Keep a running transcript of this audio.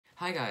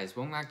Hi guys,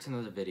 welcome back to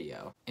another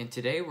video. And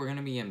today we're going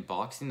to be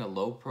unboxing the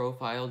low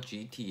profile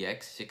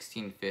GTX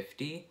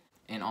 1650.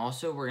 And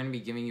also we're going to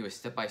be giving you a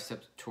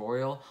step-by-step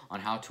tutorial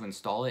on how to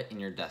install it in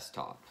your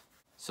desktop.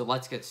 So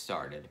let's get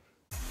started.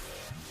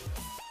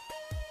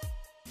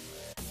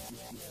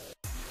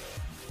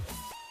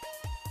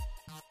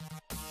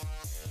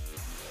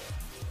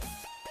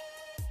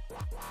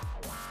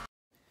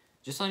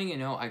 Just letting you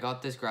know, I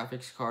got this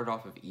graphics card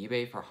off of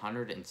eBay for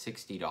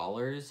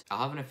 $160. I'll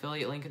have an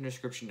affiliate link in the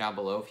description down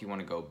below if you want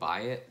to go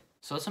buy it.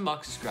 So let's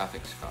unbox this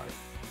graphics card.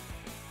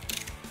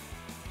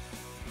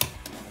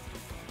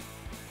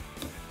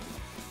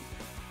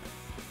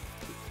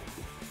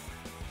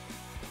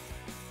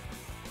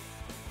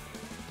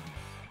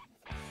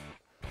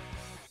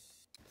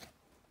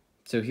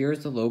 So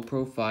here's the low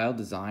profile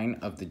design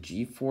of the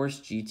GeForce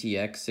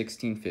GTX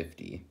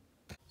 1650.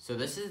 So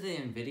this is the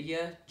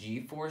Nvidia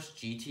GeForce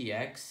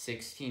GTX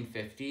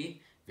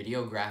 1650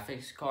 video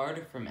graphics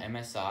card from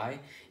MSI.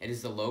 It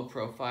is the low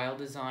profile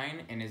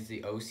design and is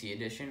the OC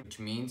edition, which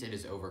means it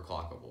is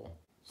overclockable.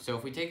 So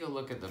if we take a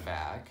look at the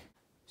back,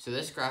 so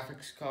this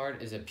graphics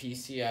card is a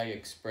PCI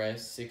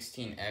Express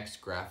 16X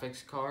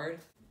graphics card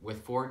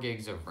with 4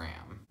 gigs of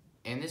RAM.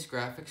 And this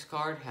graphics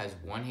card has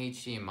one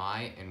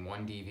HDMI and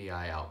one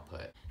DVI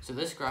output. So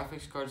this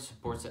graphics card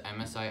supports the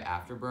MSI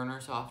Afterburner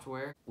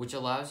software, which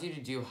allows you to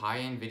do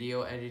high-end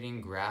video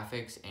editing,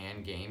 graphics,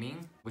 and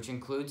gaming, which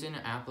includes an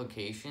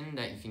application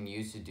that you can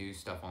use to do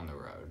stuff on the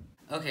road.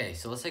 Okay,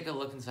 so let's take a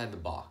look inside the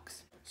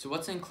box. So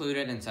what's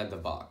included inside the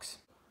box?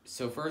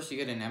 So first you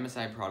get an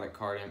MSI product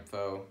card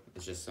info,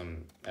 it's just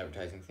some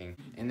advertising thing.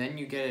 And then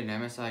you get an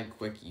MSI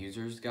quick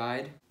user's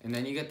guide. And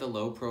then you get the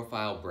low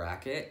profile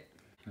bracket.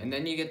 And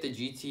then you get the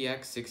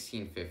GTX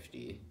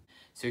 1650.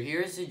 So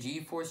here's the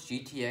GeForce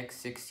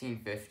GTX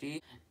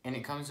 1650, and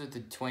it comes with the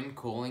twin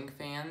cooling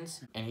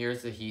fans, and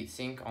here's the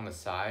heatsink on the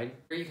side.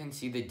 Here you can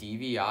see the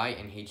DVI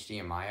and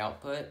HDMI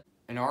output.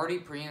 And already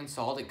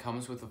pre-installed, it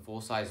comes with a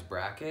full-size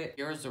bracket.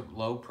 Here's the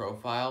low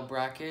profile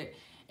bracket,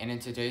 and in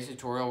today's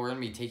tutorial, we're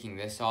gonna be taking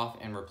this off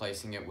and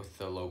replacing it with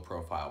the low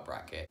profile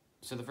bracket.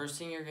 So the first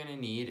thing you're going to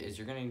need is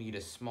you're going to need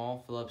a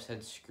small Phillips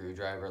head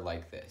screwdriver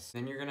like this.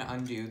 Then you're going to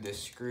undo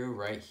this screw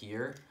right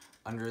here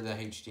under the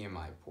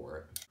HDMI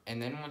port. And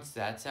then once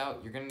that's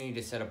out, you're going to need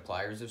a set of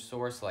pliers of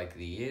sorts like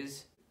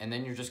these. And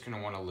then you're just going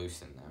to want to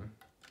loosen them.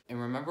 And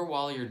remember,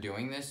 while you're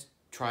doing this,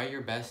 try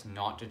your best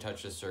not to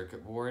touch the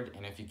circuit board,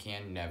 and if you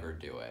can, never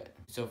do it.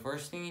 So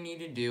first thing you need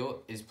to do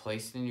is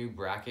place the new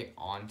bracket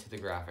onto the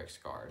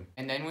graphics card.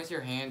 And then with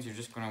your hands, you're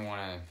just going to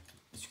want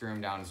to screw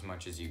them down as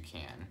much as you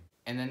can.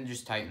 And then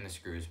just tighten the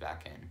screws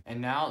back in.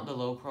 And now the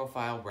low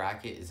profile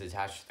bracket is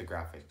attached to the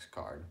graphics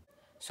card.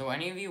 So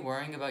any of you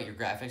worrying about your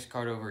graphics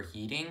card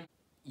overheating,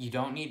 you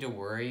don't need to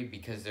worry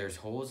because there's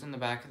holes in the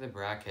back of the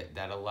bracket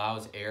that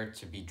allows air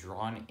to be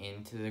drawn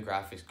into the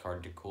graphics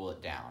card to cool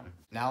it down.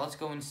 Now let's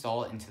go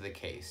install it into the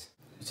case.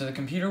 So the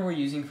computer we're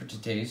using for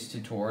today's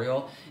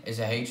tutorial is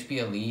a HP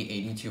Elite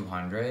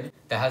 8200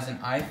 that has an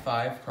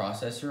i5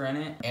 processor in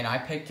it, and I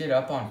picked it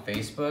up on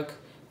Facebook,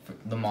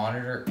 the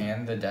monitor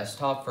and the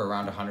desktop, for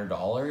around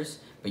 $100,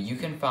 but you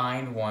can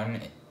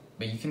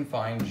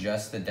find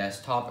just the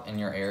desktop in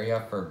your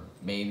area for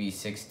maybe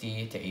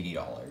 $60 to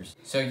 $80.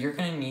 So you're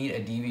gonna need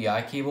a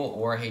DVI cable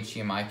or a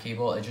HDMI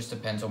cable. It just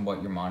depends on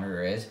what your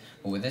monitor is,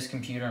 but with this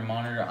computer and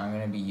monitor, I'm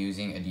gonna be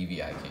using a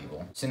DVI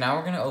cable. So now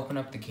we're gonna open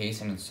up the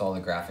case and install the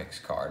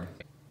graphics card.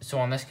 So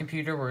on this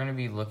computer, we're gonna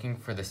be looking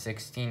for the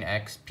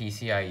 16X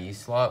PCIe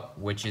slot,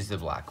 which is the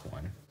black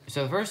one.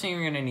 So the first thing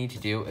you're going to need to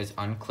do is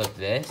unclip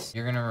this.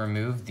 You're going to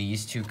remove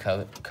these two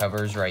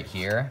covers right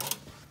here.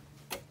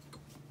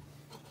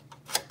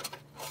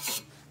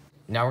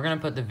 Now we're going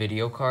to put the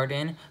video card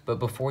in, but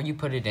before you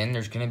put it in,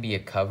 there's going to be a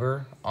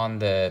cover on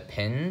the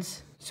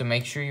pins. So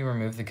make sure you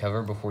remove the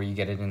cover before you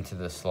get it into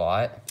the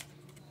slot,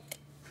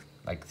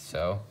 like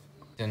so.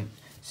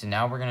 So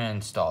now we're going to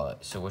install it.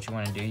 So what you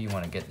want to do, you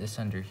want to get this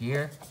under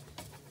here,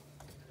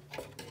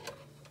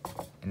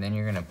 and then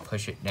you're going to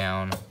push it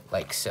down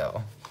like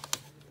so.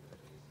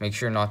 Make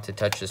sure not to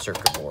touch the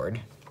circuit board.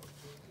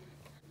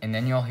 And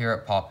then you'll hear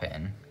it pop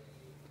in.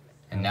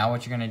 And now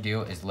what you're gonna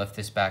do is lift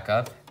this back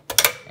up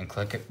and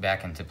click it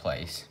back into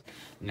place.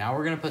 Now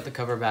we're gonna put the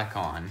cover back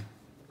on.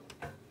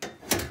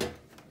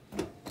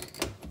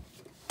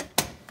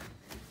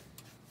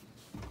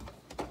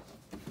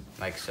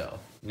 Like so.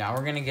 Now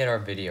we're gonna get our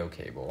video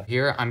cable.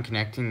 Here I'm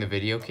connecting the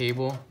video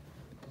cable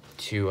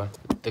to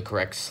the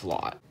correct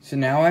slot. So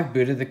now I've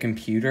booted the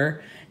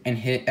computer and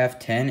hit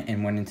F10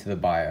 and went into the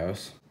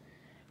BIOS.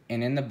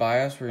 And in the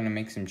BIOS, we're going to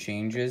make some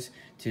changes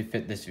to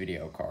fit this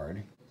video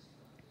card.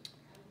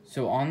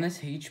 So on this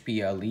HP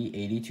Elite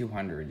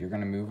 8200, you're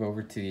going to move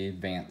over to the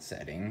advanced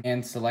setting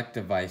and select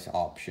device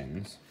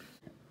options.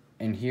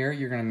 And here,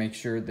 you're going to make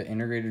sure the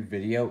integrated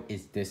video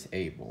is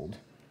disabled.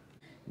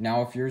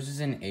 Now, if yours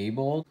is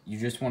enabled, you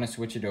just want to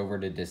switch it over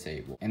to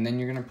disable. And then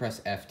you're going to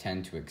press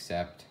F10 to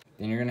accept.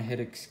 Then you're going to hit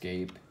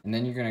escape. And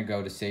then you're going to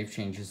go to save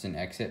changes and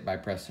exit by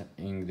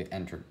pressing the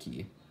enter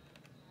key.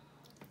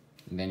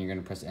 And then you're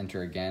going to press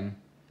enter again.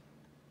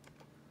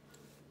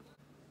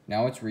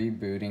 Now it's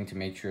rebooting to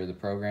make sure the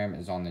program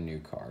is on the new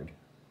card.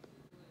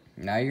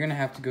 Now you're gonna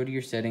have to go to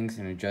your settings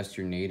and adjust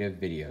your native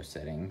video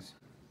settings.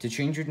 To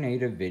change your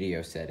native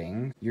video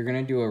settings, you're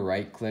gonna do a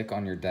right click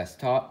on your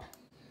desktop,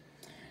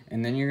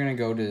 and then you're gonna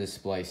go to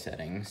display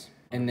settings,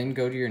 and then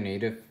go to your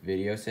native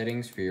video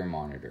settings for your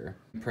monitor.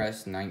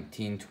 Press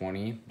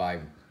 1920 by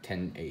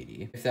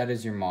 1080 if that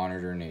is your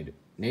monitor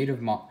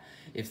native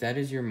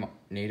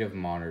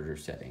monitor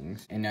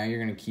settings. And now you're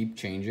gonna keep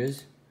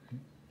changes.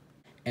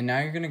 And now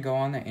you're gonna go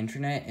on the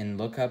internet and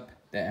look up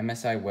the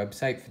MSI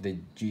website for the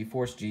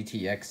GeForce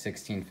GTX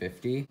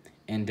 1650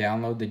 and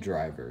download the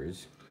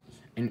drivers.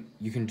 And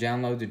you can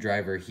download the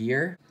driver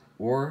here,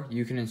 or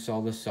you can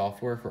install the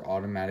software for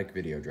automatic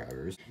video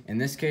drivers. In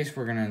this case,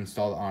 we're gonna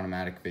install the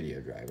automatic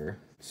video driver.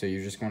 So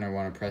you're just gonna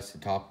wanna press the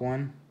top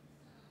one.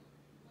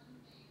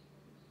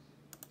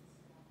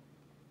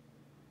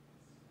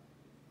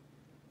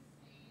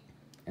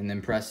 And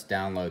then press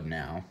download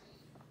now.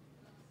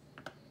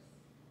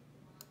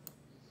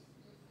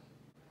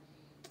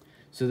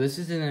 So this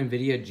is an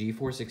Nvidia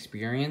GeForce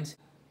experience,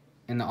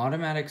 and the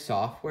automatic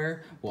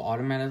software will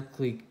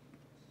automatically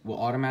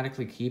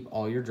keep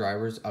all your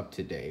drivers up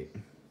to date.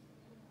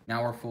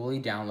 Now we're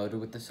fully downloaded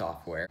with the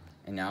software,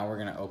 and now we're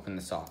gonna open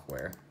the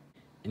software.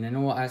 And then it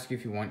will ask you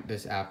if you want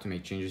this app to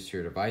make changes to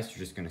your device. You're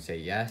just gonna say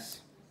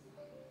yes,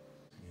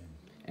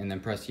 and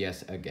then press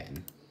yes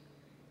again.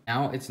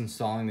 Now it's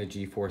installing the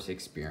GeForce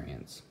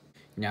experience.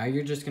 Now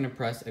you're just gonna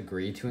press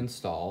agree to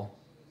install.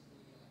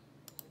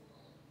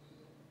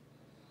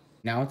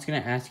 Now it's gonna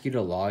ask you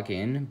to log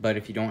in, but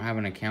if you don't have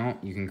an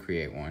account, you can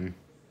create one.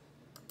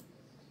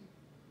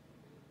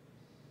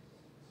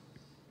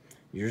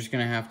 You're just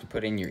gonna have to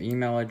put in your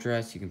email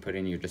address. You can put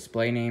in your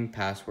display name,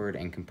 password,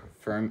 and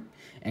confirm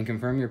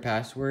your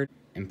password,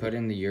 and put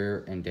in the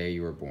year and day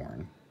you were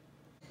born.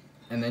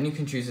 And then you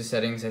can choose the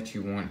settings that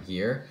you want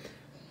here.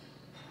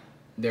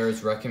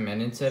 There's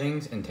recommended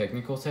settings and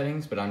technical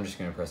settings, but I'm just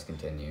gonna press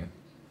continue.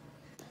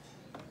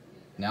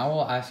 Now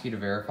we'll ask you to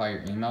verify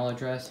your email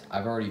address.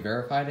 I've already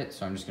verified it,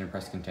 so I'm just gonna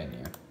press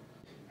continue.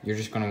 You're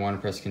just gonna wanna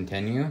press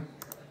continue.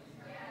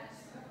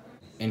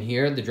 And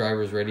here, the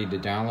driver is ready to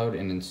download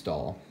and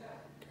install.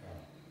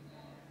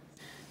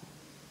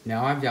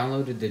 Now I've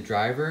downloaded the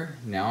driver.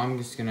 Now I'm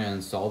just gonna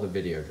install the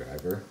video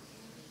driver.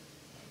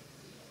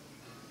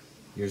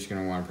 You're just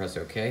gonna wanna press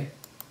OK.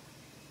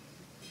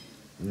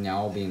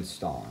 Now I'll be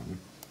installing.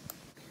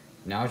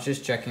 Now it's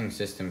just checking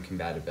system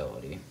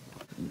compatibility.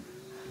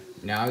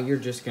 Now you're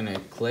just gonna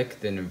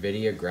click the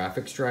Nvidia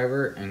graphics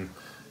driver and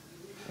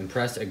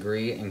press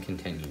agree and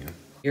continue.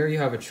 Here you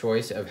have a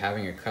choice of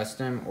having a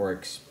custom or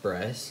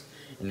express,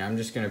 and I'm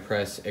just gonna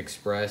press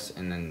express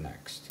and then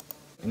next.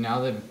 And now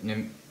the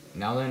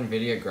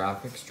Nvidia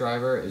graphics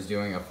driver is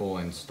doing a full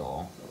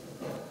install.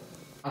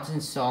 It's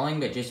installing,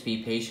 but just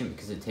be patient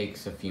because it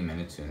takes a few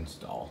minutes to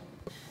install.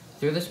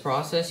 Through this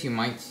process, you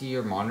might see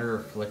your monitor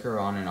flicker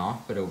on and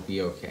off, but it'll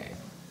be okay.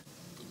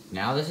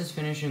 Now this is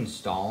finished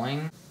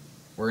installing.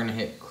 We're gonna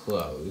hit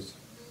close.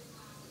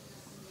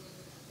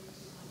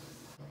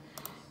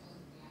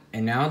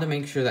 And now to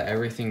make sure that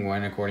everything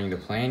went according to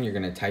plan, you're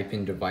gonna type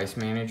in device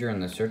manager in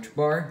the search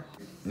bar.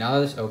 Now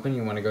that it's open,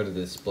 you wanna go to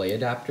the display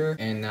adapter,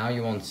 and now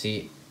you won't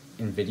see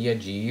Nvidia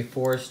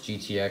GeForce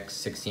GTX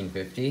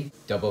 1650.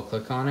 Double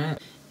click on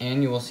it,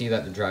 and you will see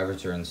that the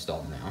drivers are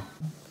installed now.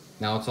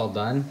 Now it's all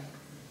done,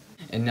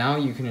 and now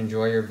you can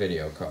enjoy your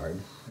video card.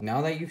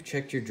 Now that you've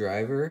checked your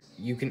driver,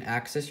 you can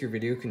access your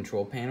video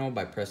control panel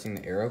by pressing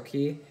the arrow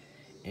key,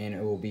 and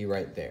it will be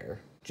right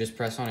there. Just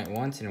press on it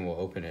once and it will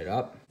open it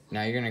up.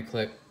 Now you're gonna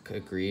click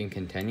agree and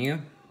continue.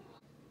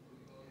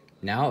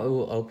 Now it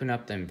will open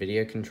up the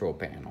Nvidia control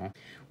panel,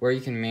 where you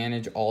can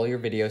manage all your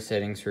video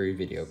settings for your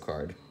video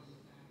card.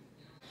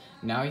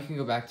 Now you can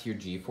go back to your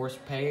GeForce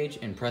page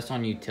and press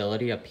on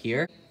utility up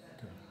here,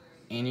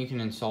 and you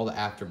can install the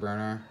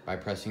Afterburner by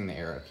pressing the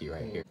arrow key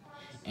right here,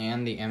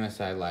 and the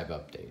MSI live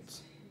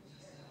updates.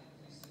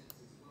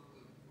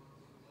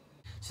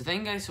 So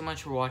thank you guys so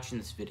much for watching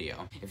this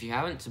video. If you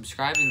haven't,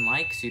 subscribe and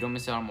like so you don't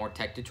miss out on more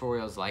tech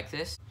tutorials like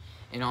this.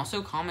 And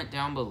also comment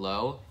down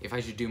below if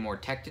I should do more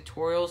tech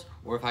tutorials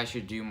or if I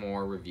should do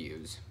more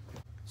reviews.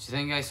 So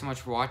thank you guys so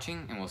much for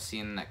watching, and we'll see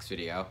you in the next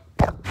video.